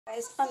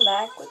Guys, I'm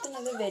back with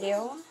another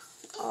video,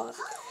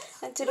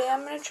 and today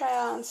I'm going to try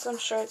on some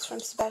shirts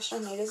from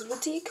Sebastian Aiden's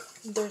boutique.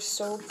 They're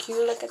so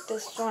cute. Look at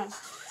this one.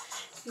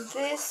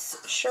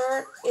 This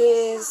shirt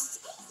is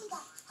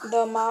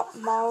the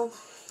Mao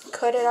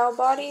cut it out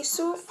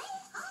bodysuit,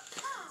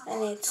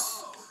 and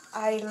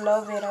I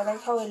love it. I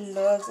like how it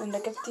looks, and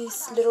look at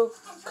these little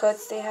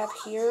cuts they have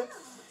here.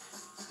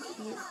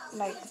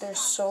 Like, they're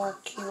so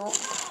cute.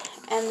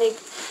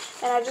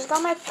 And I just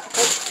got my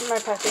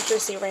package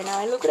receipt right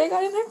now, and look what I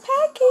got in my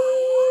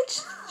package.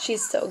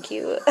 She's so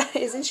cute,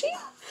 isn't she?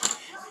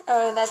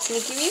 That's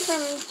Nikki B from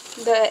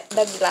the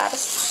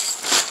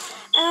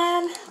aguilars.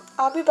 And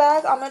I'll be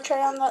back. I'm gonna try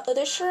on the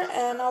other shirt,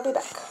 and I'll be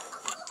back.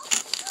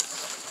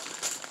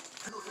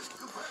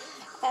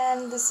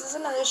 And this is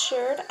another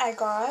shirt I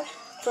got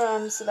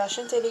from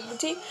Sebastian Aiden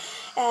boutique,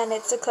 and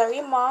it's a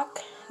clary mock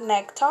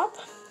neck top.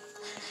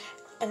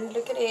 And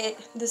look at it.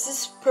 This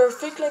is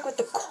perfect, like with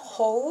the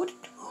cold,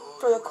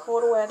 for the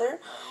cold weather.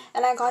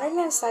 And I got it in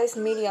a size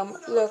medium.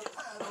 Look,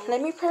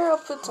 let me pair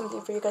up with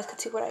something for you guys to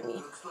see what I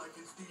mean.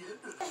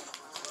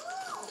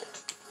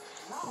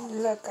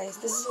 Look, guys,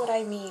 this is what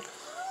I mean.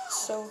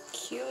 So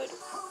cute.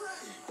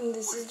 And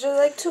this is just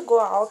like to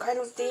go out kind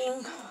of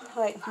thing,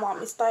 like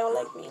mommy style,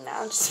 like me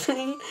now. Just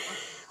kidding.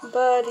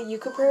 But you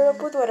could pair up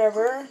with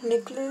whatever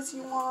necklace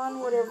you want,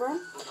 whatever.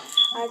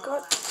 I went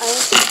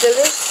to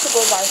Village to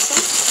go buy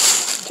some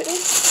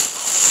today,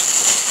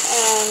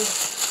 and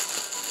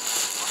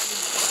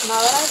now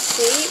that I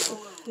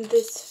see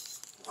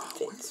this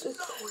fits with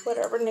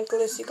whatever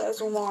necklace you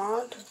guys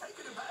want.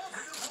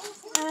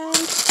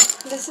 And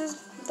this is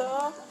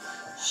the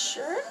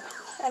shirt,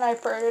 and I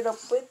paired it up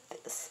with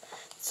this.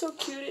 It's so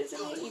cute, isn't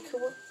it?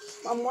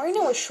 I'm wearing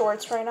it with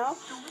shorts right now,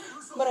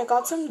 but I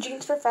got some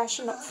jeans from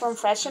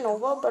Fashion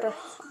Nova, but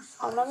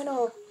I'm not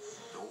gonna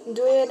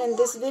do it in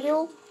this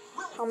video.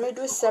 I'm gonna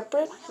do it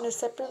in a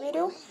separate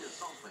video.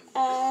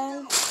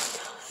 And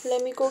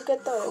let me go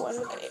get the other one.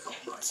 Okay,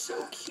 it's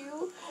so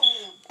cute.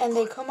 And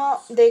they come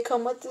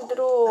with the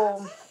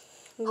little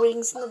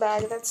rings in the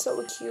bag. That's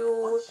so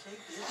cute.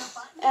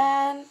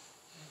 And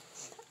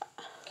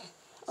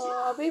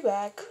I'll be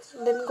back.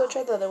 Let me go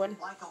try the other one.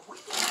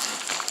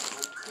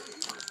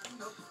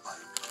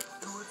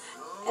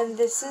 And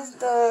this is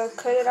the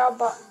cut it out,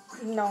 but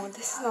no,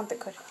 this is not the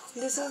cut.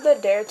 This is the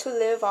Dare to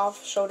Live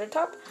off shoulder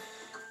top.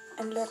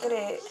 And look at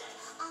it.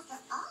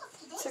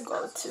 It's a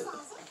go-to.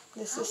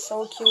 This is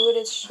so cute.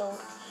 It's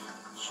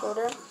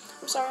shoulder.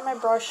 I'm sorry my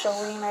bra's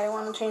showing. I don't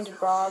want to change the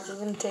bras. It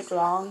didn't take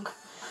long.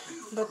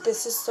 But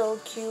this is so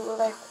cute.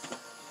 Like,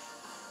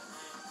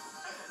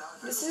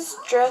 this is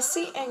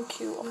dressy and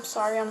cute. I'm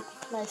sorry,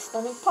 my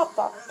stomach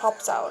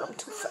pops out. I'm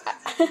too fat.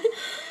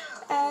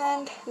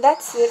 And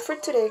that's it for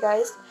today,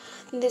 guys.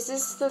 This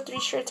is the 3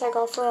 shirts I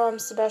got from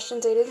Sebastian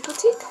Aiden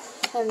boutique,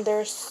 and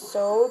they're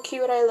so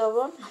cute. I love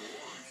them.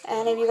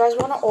 And if you guys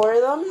want to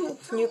order them,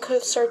 you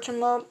could search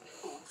them up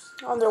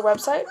on their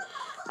website.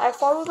 I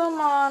follow them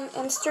on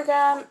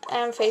Instagram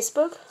and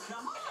Facebook.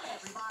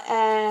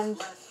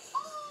 And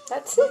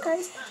that's it,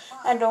 guys.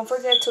 And don't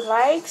forget to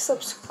like,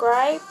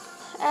 subscribe,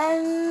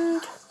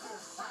 and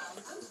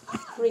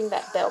ring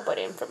that bell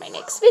button for my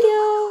next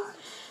video.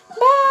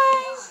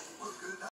 Bye!